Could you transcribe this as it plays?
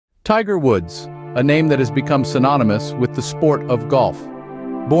Tiger Woods, a name that has become synonymous with the sport of golf.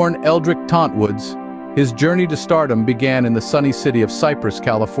 Born Eldrick Taunt Woods, his journey to stardom began in the sunny city of Cypress,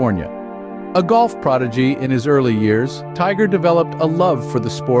 California. A golf prodigy in his early years, Tiger developed a love for the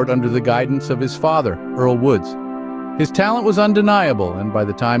sport under the guidance of his father, Earl Woods. His talent was undeniable, and by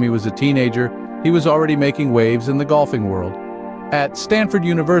the time he was a teenager, he was already making waves in the golfing world. At Stanford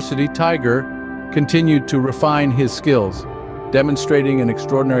University, Tiger continued to refine his skills, demonstrating an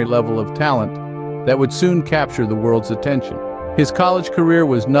extraordinary level of talent that would soon capture the world's attention. His college career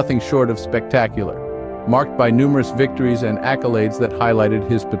was nothing short of spectacular, marked by numerous victories and accolades that highlighted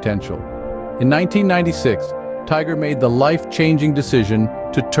his potential. In 1996, Tiger made the life-changing decision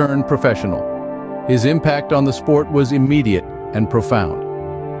to turn professional. His impact on the sport was immediate and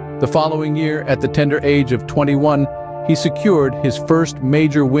profound. The following year, at the tender age of 21, he secured his first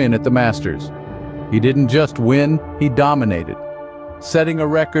major win at the Masters. He didn't just win, he dominated, setting a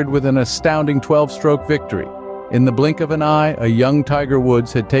record with an astounding 12-stroke victory. In the blink of an eye, a young Tiger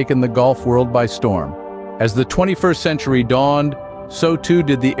Woods had taken the golf world by storm. As the 21st century dawned, so too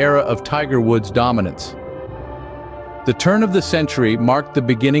did the era of Tiger Woods' dominance. The turn of the century marked the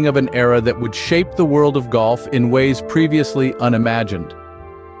beginning of an era that would shape the world of golf in ways previously unimagined.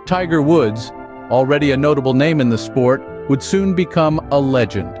 Tiger Woods, already a notable name in the sport, would soon become a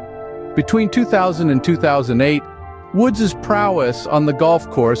legend. Between 2000 and 2008, Woods' prowess on the golf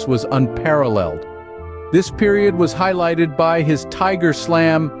course was unparalleled. This period was highlighted by his Tiger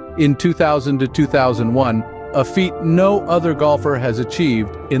Slam in 2000 to 2001, a feat no other golfer has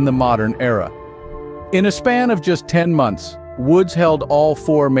achieved in the modern era. In a span of just 10 months, Woods held all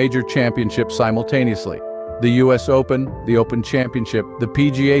 4 major championships simultaneously: the US Open, the Open Championship, the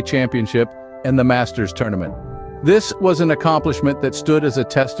PGA Championship, and the Masters Tournament. This was an accomplishment that stood as a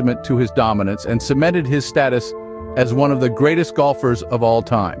testament to his dominance and cemented his status as one of the greatest golfers of all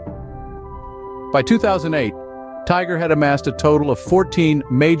time. By 2008, Tiger had amassed a total of 14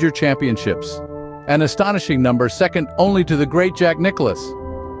 major championships, an astonishing number second only to the great Jack Nicklaus.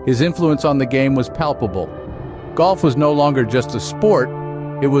 His influence on the game was palpable. Golf was no longer just a sport,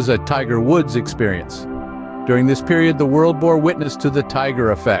 it was a Tiger Woods experience. During this period, the world bore witness to the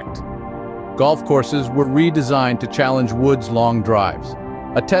Tiger effect. Golf courses were redesigned to challenge Woods' long drives,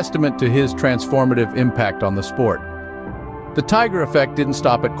 a testament to his transformative impact on the sport. The Tiger effect didn't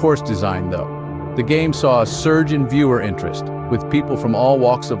stop at course design, though. The game saw a surge in viewer interest, with people from all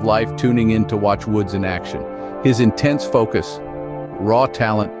walks of life tuning in to watch Woods in action. His intense focus, raw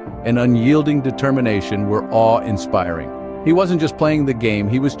talent, and unyielding determination were awe-inspiring. He wasn't just playing the game,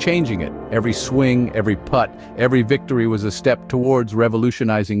 he was changing it. Every swing, every putt, every victory was a step towards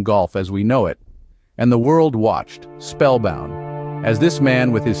revolutionizing golf as we know it. And the world watched, spellbound, as this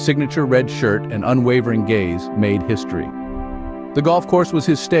man with his signature red shirt and unwavering gaze made history. The golf course was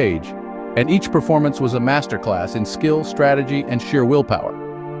his stage, and each performance was a masterclass in skill, strategy, and sheer willpower.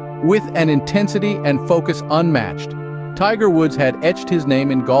 With an intensity and focus unmatched, Tiger Woods had etched his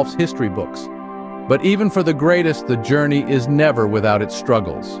name in golf's history books. But even for the greatest, the journey is never without its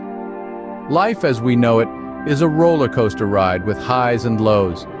struggles. Life as we know it is a roller coaster ride with highs and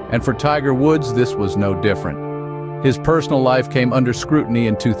lows, and for Tiger Woods, this was no different. His personal life came under scrutiny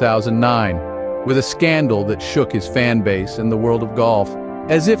in 2009, with a scandal that shook his fan base and the world of golf.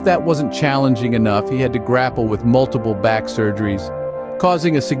 As if that wasn't challenging enough, he had to grapple with multiple back surgeries,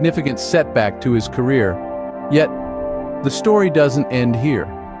 causing a significant setback to his career. Yet, the story doesn't end here.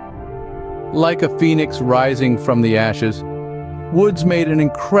 Like a phoenix rising from the ashes, Woods made an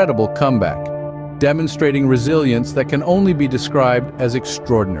incredible comeback, demonstrating resilience that can only be described as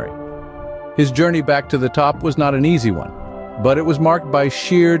extraordinary. His journey back to the top was not an easy one, but it was marked by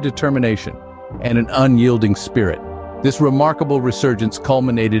sheer determination and an unyielding spirit. This remarkable resurgence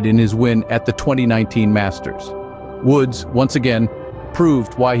culminated in his win at the 2019 Masters. Woods, once again,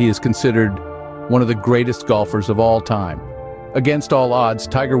 proved why he is considered one of the greatest golfers of all time. Against all odds,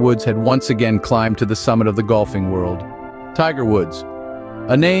 Tiger Woods had once again climbed to the summit of the golfing world. Tiger Woods,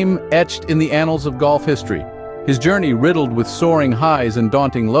 a name etched in the annals of golf history. His journey, riddled with soaring highs and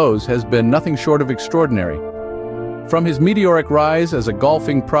daunting lows, has been nothing short of extraordinary. From his meteoric rise as a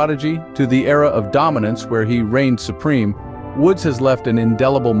golfing prodigy to the era of dominance where he reigned supreme, Woods has left an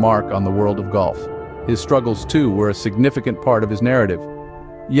indelible mark on the world of golf. His struggles, too, were a significant part of his narrative.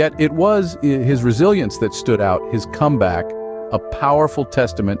 Yet it was his resilience that stood out, his comeback, a powerful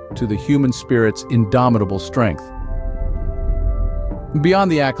testament to the human spirit's indomitable strength.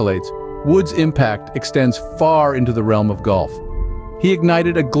 Beyond the accolades, Woods' impact extends far into the realm of golf. He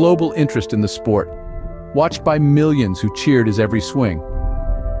ignited a global interest in the sport, watched by millions who cheered his every swing.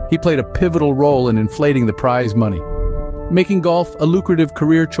 He played a pivotal role in inflating the prize money, making golf a lucrative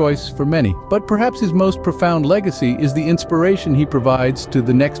career choice for many. But perhaps his most profound legacy is the inspiration he provides to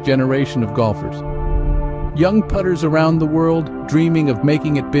the next generation of golfers. Young putters around the world, dreaming of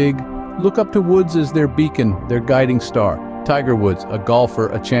making it big, look up to Woods as their beacon, their guiding star. Tiger Woods, a golfer,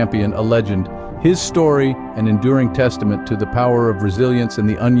 a champion, a legend. His story, an enduring testament to the power of resilience and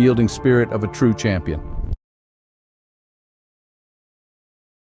the unyielding spirit of a true champion.